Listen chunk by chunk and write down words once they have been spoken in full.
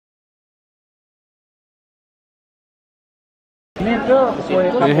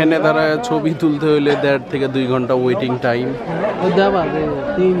এখানে তারা ছবি তুলতে হইলে 1.5 থেকে 2 ঘন্টা ওয়েটিং টাইম।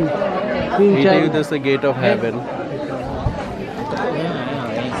 এটাই হচ্ছে গেট অফ হেভেন।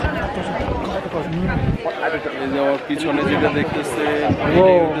 পিছনে যেটা দেখতেছে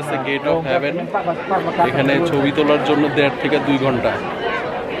এটাই হচ্ছে গেট অফ হেভেন। এখানে ছবি তোলার জন্য 1.5 থেকে 2 ঘন্টা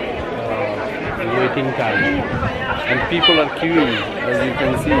waiting time, and people are queuing, as you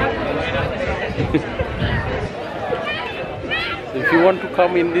can see. If you want to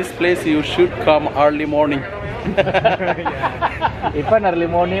come in this place, you should come early morning. Even early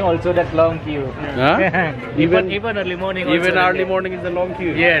morning also that long queue. Huh? Even early morning also. Even early morning is a long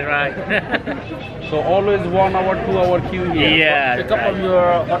queue. Yeah, right. So always 1 hour, 2 hour queue here. Yeah. Pick up from your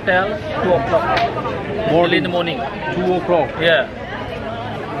hotel 2 o'clock. Early in the morning. 2 o'clock. Yeah.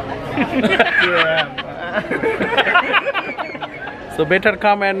 So better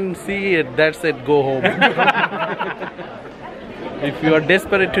come and see it. That's it. Go home. If you are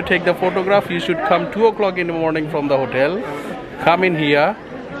desperate to take the photograph, you should come 2 o'clock in the morning from the hotel. Come in here.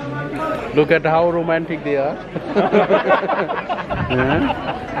 Look at how romantic they are.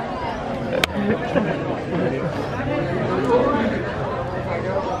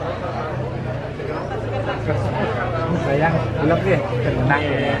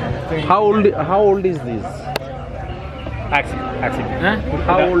 How old is this?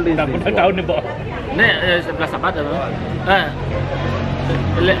 How old is this? Ni sebelah Sabah tu.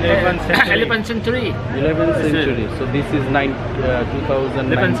 11th century. 11th century. So this is 2019.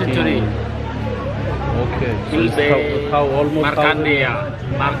 11th century. Okay. So it's how almost Markandeya.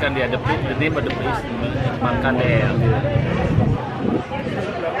 Markandeya. The name of the place. Markandeya.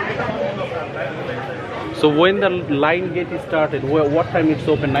 So when the line gate is started, what time it's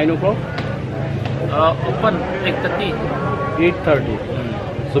open? 9 o'clock? Open 8:30. 8:30.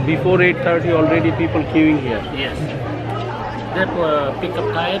 So before 8:30 already people queuing here. Yes. That pick up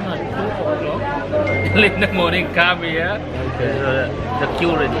time at 2 o'clock. Early in the morning come here. Okay. The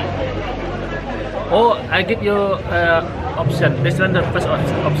queue ready. Oh, I give you option. This one the first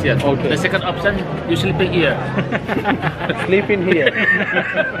option. Okay. The second option, you sleeping here. Sleep in here.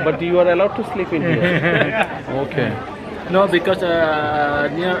 But you are allowed to sleep in here. Okay. No, because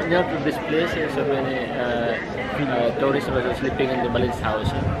near to this place, so many tourists were sleeping in the Bali's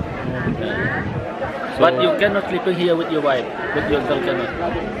house. But you cannot sleeping here with your wife, with your girl cannot.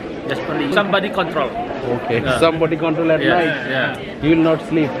 Just only somebody control. Okay. Somebody control at night. Yeah. You will not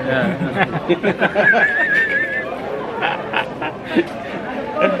sleep.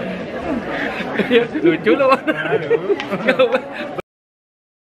 Lucu loh.